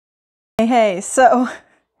Hey, so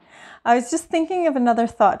I was just thinking of another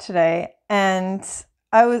thought today, and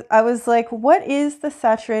I was like, what is the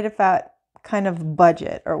saturated fat kind of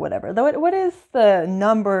budget or whatever? What is the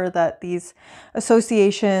number that these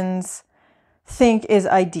associations think is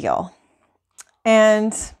ideal?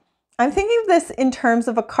 And I'm thinking of this in terms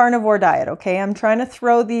of a carnivore diet, okay? I'm trying to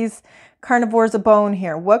throw these carnivores a bone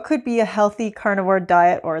here. What could be a healthy carnivore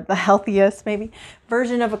diet, or the healthiest maybe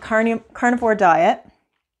version of a carnivore diet?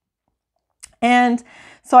 And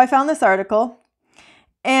so I found this article,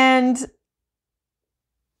 and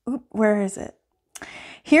where is it?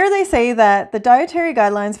 Here they say that the dietary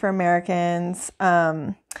guidelines for Americans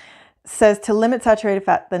says to limit saturated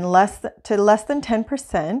fat to less than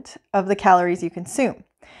 10% of the calories you consume.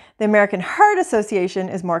 The American Heart Association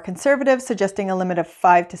is more conservative, suggesting a limit of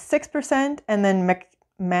 5 to 6%, and then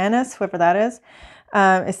McManus, whoever that is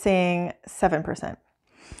saying 7%.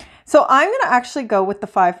 So I'm going to actually go with the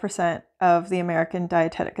 5% of the American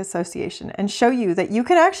Dietetic Association and show you that you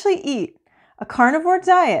can actually eat a carnivore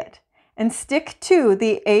diet and stick to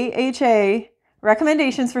the AHA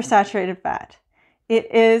recommendations for saturated fat.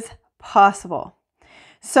 It is possible.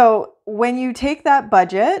 So when you take that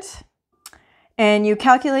budget and you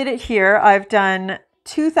calculate it here, I've done it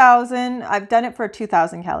for a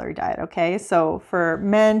 2,000 calorie diet, okay? So for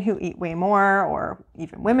men who eat way more, or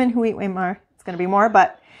even women who eat way more, it's going to be more,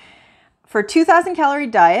 but for a 2,000 calorie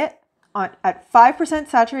diet at 5%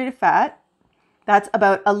 saturated fat, that's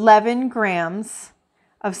about 11 grams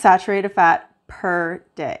of saturated fat per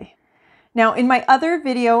day. Now, in my other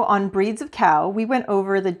video on breeds of cow, we went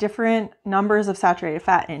over the different numbers of saturated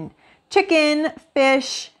fat in chicken,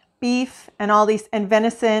 fish, beef, and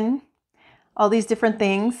venison, all these different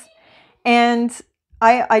things. And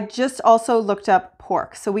I just also looked up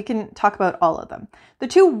pork, so we can talk about all of them. The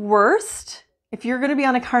two worst, if you're going to be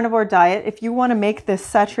on a carnivore diet, if you want to make this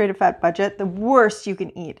saturated fat budget, the worst you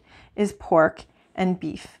can eat is pork and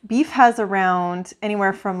beef. Beef has around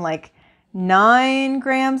anywhere from like 9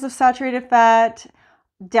 grams of saturated fat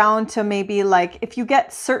down to maybe, like, if you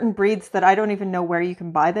get certain breeds that I don't even know where you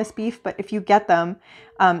can buy this beef, but if you get them,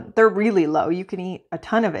 they're really low. You can eat a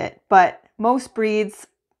ton of it, but most breeds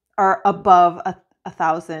are above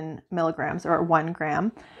 1,000 milligrams or 1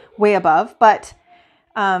 gram, way above. But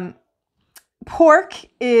pork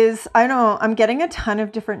is, I don't know, I'm getting a ton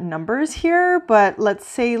of different numbers here, but let's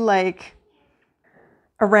say like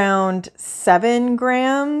around 7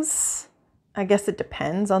 grams. I guess it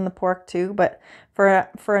depends on the pork too, but for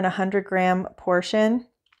an 100 gram portion.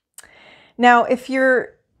 Now, if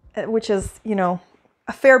you're, which is,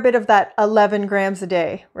 a fair bit of that 11 grams a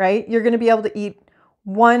day, right? You're going to be able to eat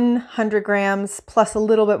 100 grams plus a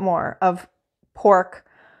little bit more of pork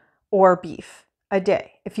or beef a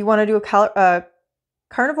day if you want to do a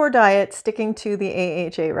carnivore diet sticking to the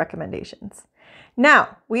AHA recommendations.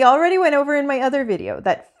 Now, we already went over in my other video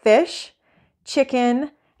that fish,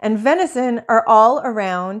 chicken, and venison are all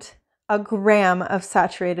around a gram of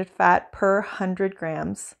saturated fat per 100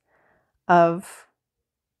 grams of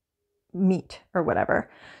meat or whatever.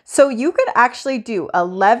 So you could actually do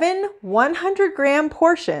 11 100-gram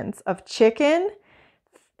portions of chicken,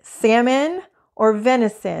 salmon, or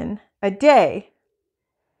venison a day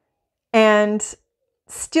and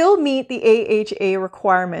still meet the AHA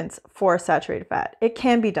requirements for saturated fat. It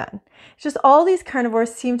can be done. It's just all these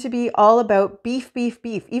carnivores seem to be all about beef, beef,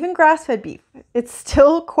 beef, even grass-fed beef. It's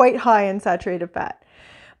still quite high in saturated fat.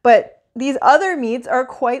 But these other meats are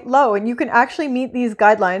quite low, and you can actually meet these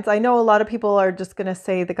guidelines. I know a lot of people are just going to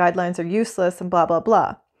say the guidelines are useless and blah, blah,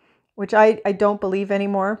 blah, which I don't believe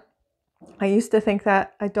anymore. I used to think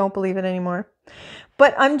that. I don't believe it anymore.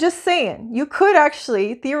 But I'm just saying, you could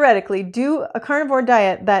actually theoretically do a carnivore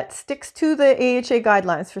diet that sticks to the AHA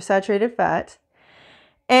guidelines for saturated fat,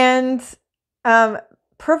 and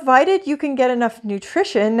provided you can get enough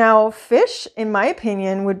nutrition. Now, fish, in my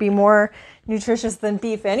opinion, would be more nutritious than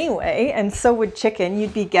beef anyway, and so would chicken.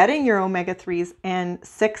 You'd be getting your omega-3s and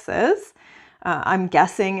 6s, I'm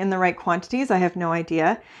guessing in the right quantities. I have no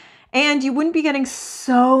idea. And you wouldn't be getting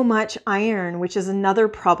so much iron, which is another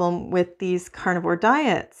problem with these carnivore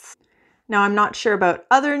diets. Now, I'm not sure about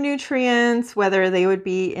other nutrients, whether they would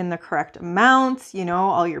be in the correct amounts,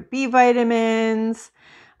 all your B vitamins,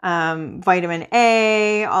 vitamin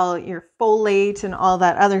A, all your folate and all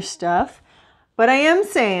that other stuff. But I am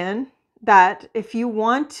saying that if you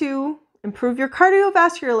want to improve your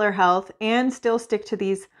cardiovascular health and still stick to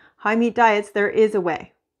these high meat diets, there is a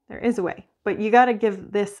way. There is a way. But you got to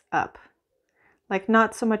give this up. Like,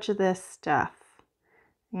 not so much of this stuff.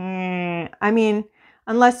 I mean,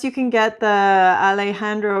 unless you can get the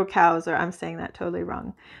Alejandro cows, or I'm saying that totally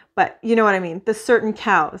wrong. but you know what I mean? The certain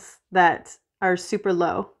cows that are super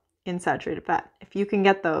low in saturated fat. If you can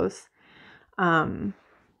get those,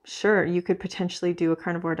 sure, you could potentially do a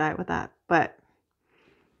carnivore diet with that. But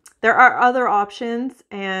there are other options,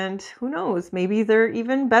 and who knows, maybe they're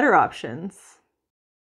even better options.